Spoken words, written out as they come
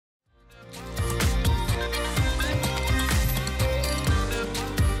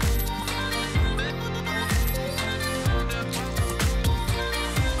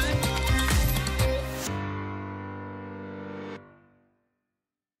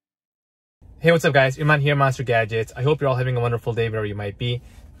Hey, what's up guys? Iman here, Monster Gadgets. I hope you're all having a wonderful day wherever you might be.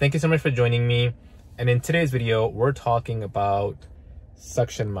 Thank you so much for joining me. And in today's video, we're talking about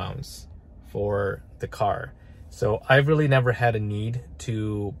suction mounts for the car. So I've really never had a need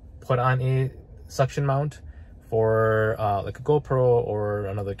to put on a suction mount for like a GoPro or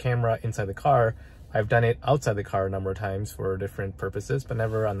another camera inside the car. I've done it outside the car a number of times for different purposes, but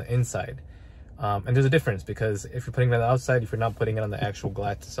never on the inside. And there's a difference because if you're putting it on the outside, if you're not putting it on the actual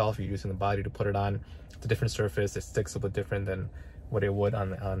glass itself, you're using the body to put it on. It's a different surface. It sticks a bit different than what it would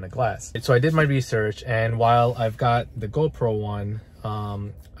on the glass. So I did my research, and while I've got the GoPro one,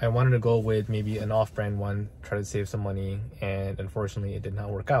 I wanted to go with maybe an off-brand one, try to save some money, and unfortunately it did not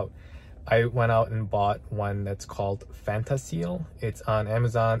work out. I went out and bought one that's called Fantaseal. It's on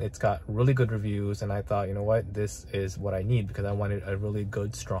Amazon. It's got really good reviews, and I thought, you know what, this is what I need because I wanted a really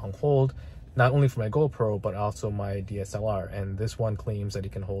good strong hold, not only for my GoPro, but also my DSLR. And this one claims that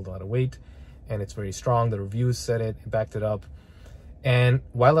it can hold a lot of weight and it's very strong. The reviews said it backed it up. And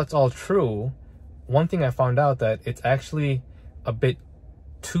while that's all true, one thing I found out that it's actually a bit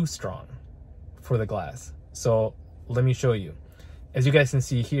too strong for the glass. So let me show you. As you guys can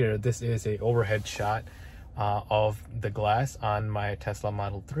see here, this is a overhead shot of the glass on my Tesla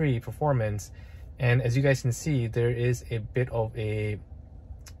Model 3 Performance. And as you guys can see, there is a bit of a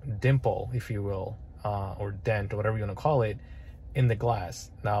dimple, if you will, or dent, or whatever you want to call it, in the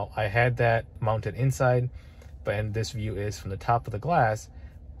glass. Now I had that mounted inside, but and this view is from the top of the glass,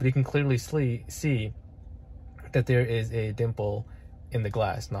 but you can clearly see that there is a dimple in the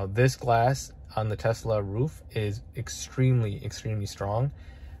glass. Now this glass on the Tesla roof is extremely strong,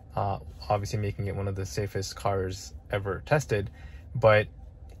 obviously making it one of the safest cars ever tested. But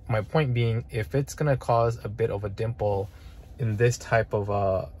my point being, if it's gonna cause a bit of a dimple in this type of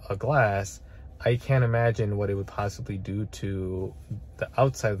a glass, I can't imagine what it would possibly do to the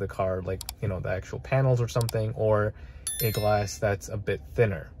outside of the car, like, you know, the actual panels or something, or a glass that's a bit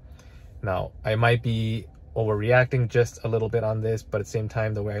thinner. Now, I might be overreacting just a little bit on this, but at the same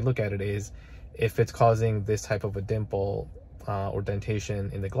time, the way I look at it is, if it's causing this type of a dimple or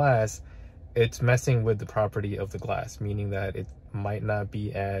dentation in the glass, it's messing with the property of the glass, meaning that it might not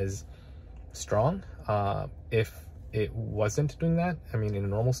be as strong if it wasn't doing that. I mean, in a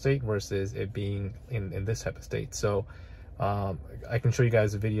normal state versus it being in this type of state. So I can show you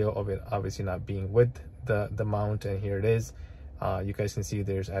guys a video of it obviously not being with the mount, and here it is. You guys can see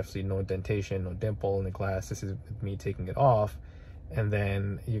there's absolutely no dentation, no dimple in the glass. This is me taking it off, and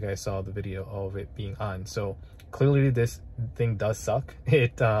then you guys saw the video of it being on. So clearly this thing does suck.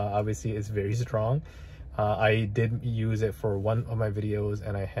 It obviously is very strong. I did use it for one of my videos,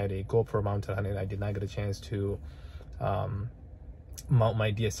 and I had a GoPro mounted on it. I did not get a chance to mount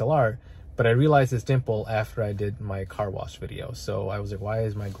my DSLR, but I realized this dimple after I did my car wash video. So I was like, why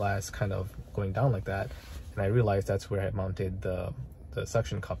is my glass kind of going down like that? And I realized that's where I mounted the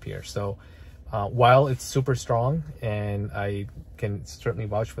suction cup here. So while it's super strong, and I can certainly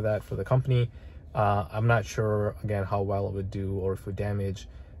vouch for that for the company, I'm not sure again how well it would do, or if it would damage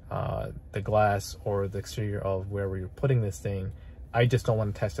the glass or the exterior of wherever you're putting this thing. I just don't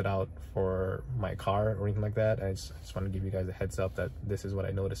want to test it out for my car or anything like that. I just want to give you guys a heads up that this is what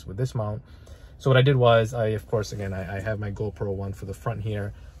I noticed with this mount. So what I did was, of course, again, I have my GoPro one for the front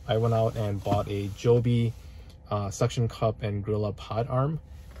here. I went out and bought a Joby suction cup and gorilla pod arm.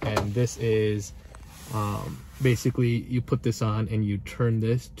 And this is basically, you put this on and you turn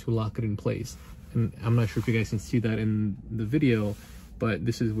this to lock it in place. And I'm not sure if you guys can see that in the video, but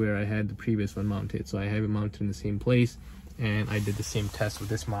this is where I had the previous one mounted. So I have it mounted in the same place. And I did the same test with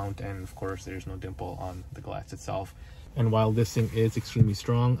this mount, and of course there's no dimple on the glass itself. And while this thing is extremely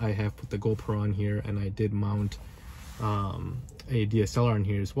strong, I have put the GoPro on here, and I did mount a DSLR in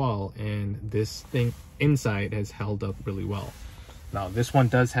here as well, and this thing inside has held up really well. Now this one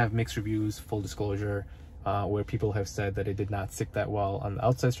does have mixed reviews, full disclosure, where people have said that it did not stick that well on the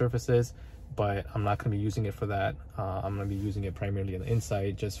outside surfaces, but I'm not going to be using it for that. I'm going to be using it primarily on the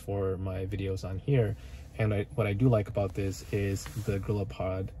inside just for my videos on here. And what I do like about this is the gorilla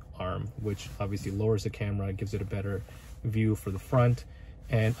pod arm, which obviously lowers the camera, gives it a better view for the front.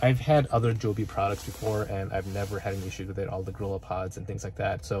 And I've had other Joby products before, and I've never had an issue with it, all the gorilla pods and things like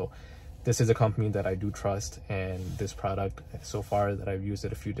that. So this is a company that I do trust, and this product so far that I've used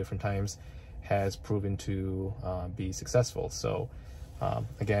it a few different times has proven to be successful. So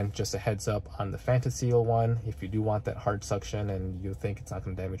again, just a heads up on the Fantaseal one. If you do want that hard suction and you think it's not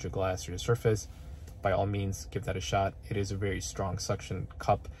going to damage your glass or your surface, by all means, give that a shot. It is a very strong suction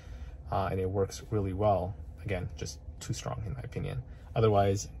cup, and it works really well. Again, just too strong in my opinion.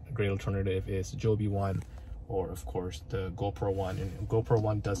 Otherwise, a great alternative is Joby one or of course the GoPro one. And GoPro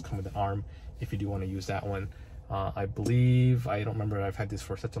one does come with an arm if you do want to use that one. I believe, I don't remember, I've had this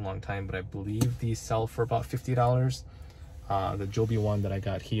for such a long time, but I believe these sell for about $50. The Joby one that I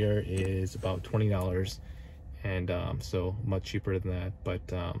got here is about $20, and so much cheaper than that. But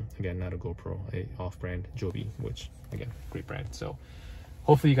again, not a GoPro, a off-brand Joby, which again, great brand. So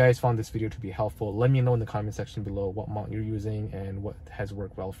hopefully you guys found this video to be helpful. Let me know in the comment section below what mount you're using and what has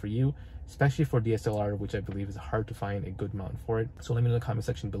worked well for you, especially for DSLR, which I believe is hard to find a good mount for it. So let me know in the comment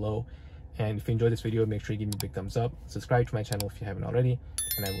section below. And if you enjoyed this video, make sure you give me a big thumbs up. Subscribe to my channel if you haven't already.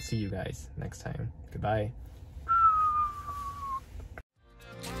 And I will see you guys next time. Goodbye.